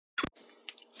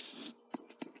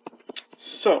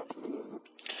So,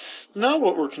 now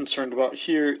what we're concerned about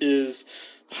here is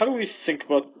how do we think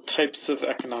about types of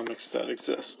economics that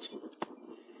exist?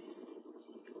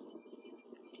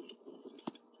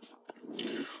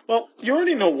 Well, you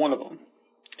already know one of them.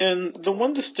 And the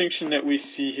one distinction that we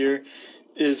see here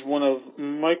is one of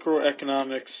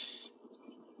microeconomics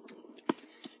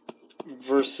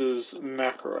versus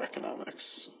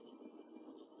macroeconomics.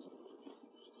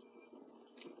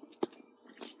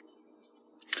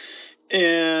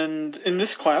 And in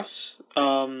this class,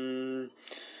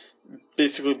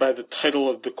 basically by the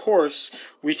title of the course,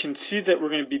 we can see that we're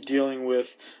going to be dealing with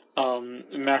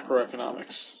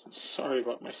macroeconomics. Sorry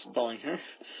about my spelling here.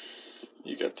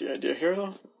 You got the idea here,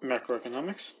 though.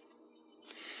 Macroeconomics.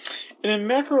 And in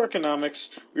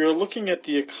macroeconomics, we are looking at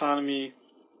the economy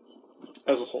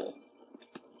as a whole.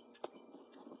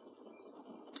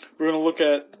 We're going to look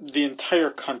at the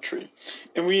entire country.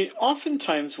 And we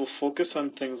oftentimes will focus on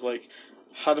things like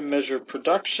how to measure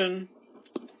production,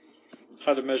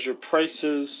 how to measure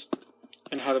prices,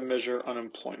 and how to measure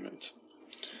unemployment.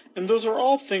 And those are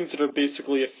all things that are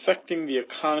basically affecting the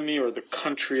economy or the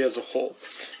country as a whole.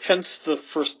 Hence the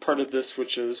first part of this,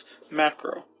 which is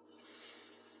macro.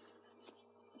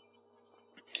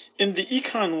 In the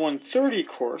Econ 130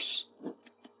 course,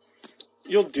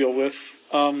 you'll deal with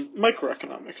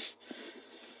microeconomics.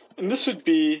 And this would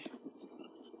be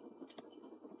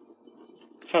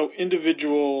how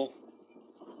individual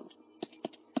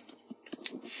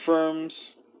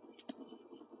firms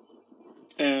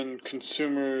and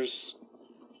consumers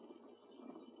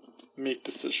make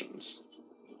decisions.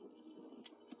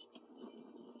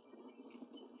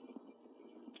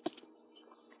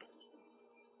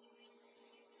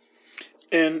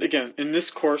 And again, in this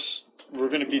course, we're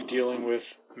going to be dealing with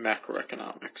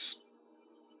macroeconomics.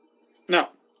 Now,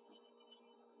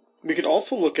 we could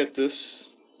also look at this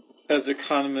as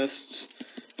economists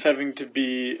having to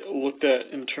be looked at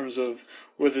in terms of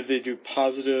whether they do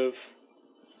positive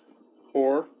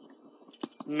or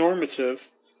normative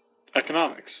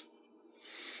economics.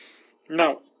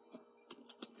 Now,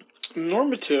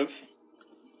 normative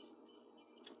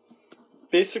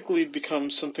basically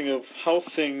becomes something of how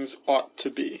things ought to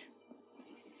be.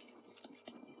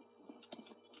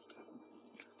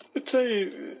 It's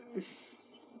a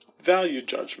value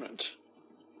judgment.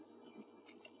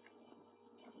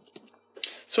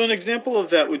 So an example of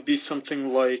that would be something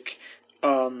like,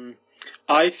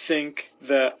 I think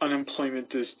that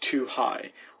unemployment is too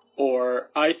high, or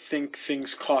I think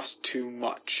things cost too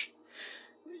much.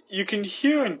 You can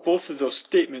hear in both of those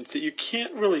statements that you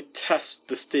can't really test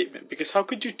the statement, because how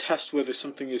could you test whether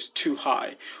something is too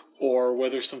high or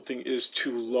whether something is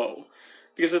too low?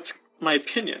 Because it's my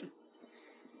opinion.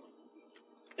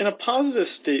 In a positive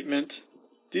statement,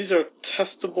 these are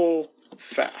testable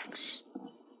facts.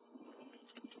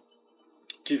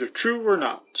 It's either true or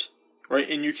not, right?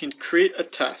 And you can create a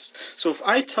test. So if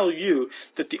I tell you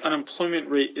that the unemployment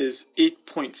rate is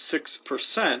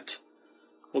 8.6%,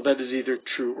 well, that is either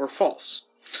true or false.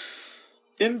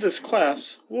 In this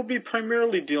class, we'll be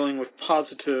primarily dealing with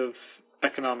positive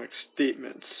economic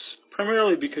statements,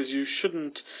 primarily because you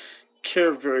shouldn't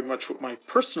care very much what my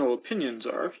personal opinions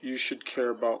are. You should care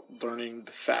about learning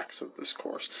the facts of this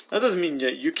course. That doesn't mean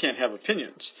that you can't have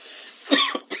opinions.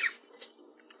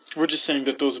 We're just saying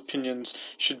that those opinions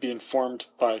should be informed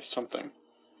by something.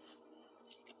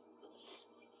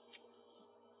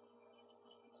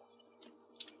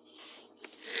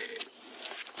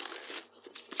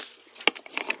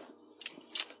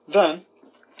 Then,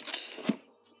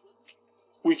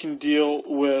 we can deal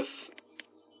with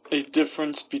a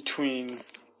difference between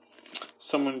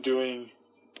someone doing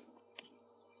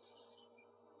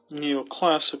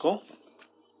neoclassical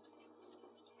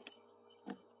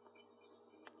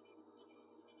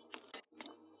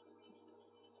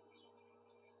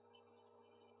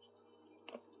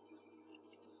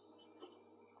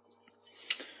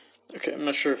Okay, I'm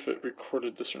not sure if it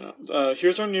recorded this or not.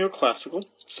 Here's our neoclassical.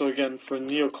 So again, for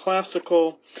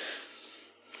neoclassical,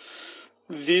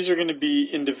 these are going to be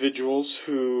individuals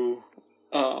who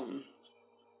are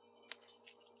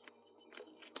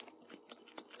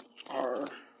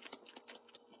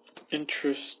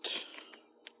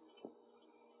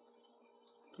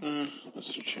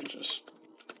let's change this.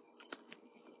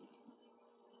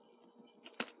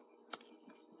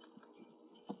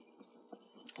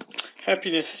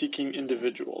 Happiness-seeking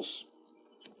individuals.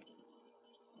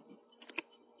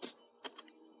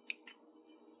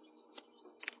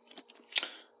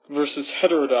 Versus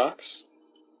heterodox.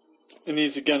 And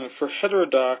these, again, for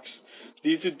heterodox,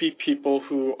 these would be people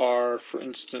who are, for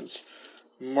instance,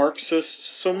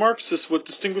 Marxist. So Marxist, what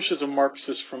distinguishes a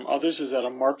Marxist from others is that a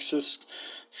Marxist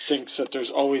thinks that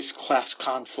there's always class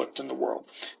conflict in the world,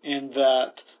 and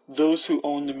that those who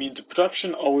own the means of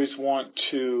production always want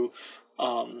to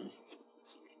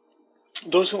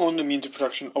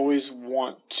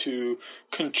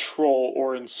control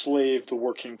or enslave the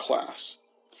working class.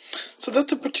 So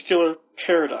that's a particular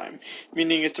paradigm,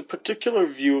 meaning it's a particular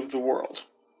view of the world.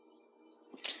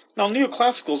 Now,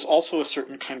 neoclassical is also a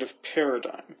certain kind of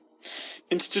paradigm.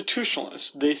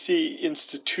 Institutionalists, they see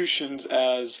institutions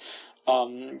as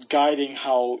guiding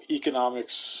how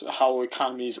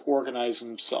economies organize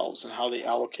themselves and how they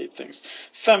allocate things.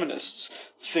 Feminists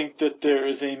think that there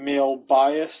is a male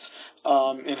bias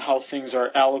in how things are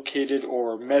allocated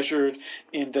or measured,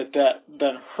 and that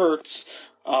then hurts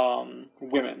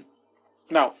women.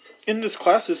 Now, in this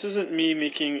class, this isn't me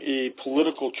making a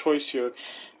political choice here,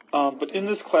 but in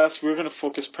this class, we're going to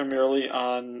focus primarily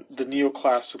on the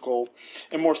neoclassical,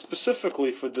 and more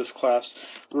specifically for this class,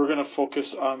 we're going to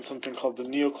focus on something called the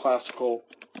neoclassical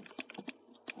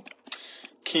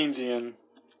Keynesian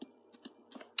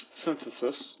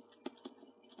synthesis,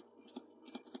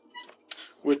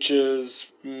 which is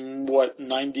what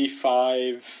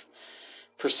 95%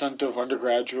 of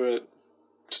undergraduate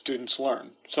students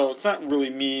learn. So it's not really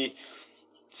me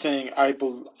saying I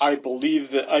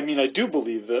believe that. I mean, I do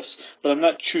believe this, but I'm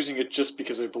not choosing it just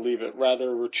because I believe it.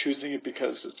 Rather, we're choosing it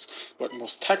because it's what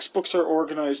most textbooks are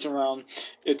organized around.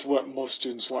 It's what most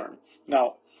students learn.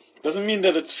 Now, doesn't mean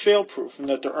that it's fail-proof and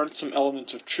that there aren't some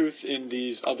elements of truth in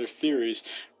these other theories,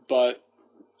 but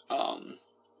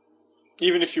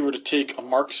even if you were to take a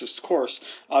Marxist course,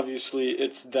 obviously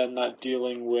it's then not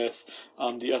dealing with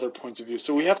the other points of view.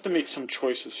 So we have to make some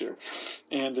choices here.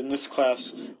 And in this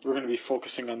class, we're going to be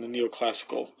focusing on the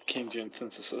neoclassical Keynesian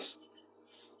synthesis.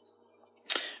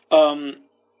 And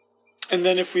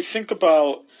then if we think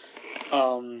about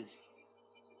other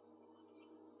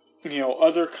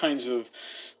kinds of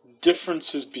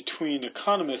differences between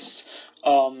economists,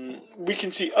 we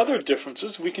can see other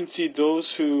differences. We can see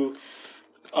those who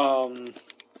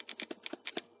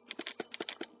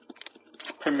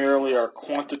primarily are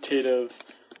quantitative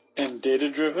and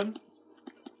data-driven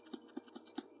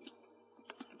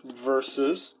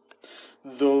versus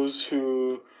those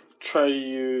who try to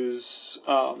use,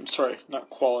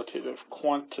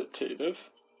 quantitative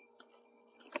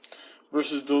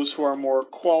versus those who are more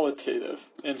qualitative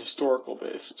and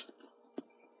historical-based.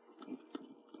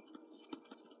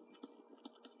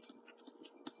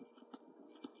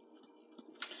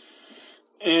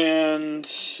 And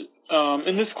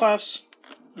in this class,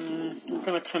 we're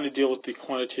going to kind of deal with the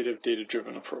quantitative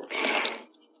data-driven approach.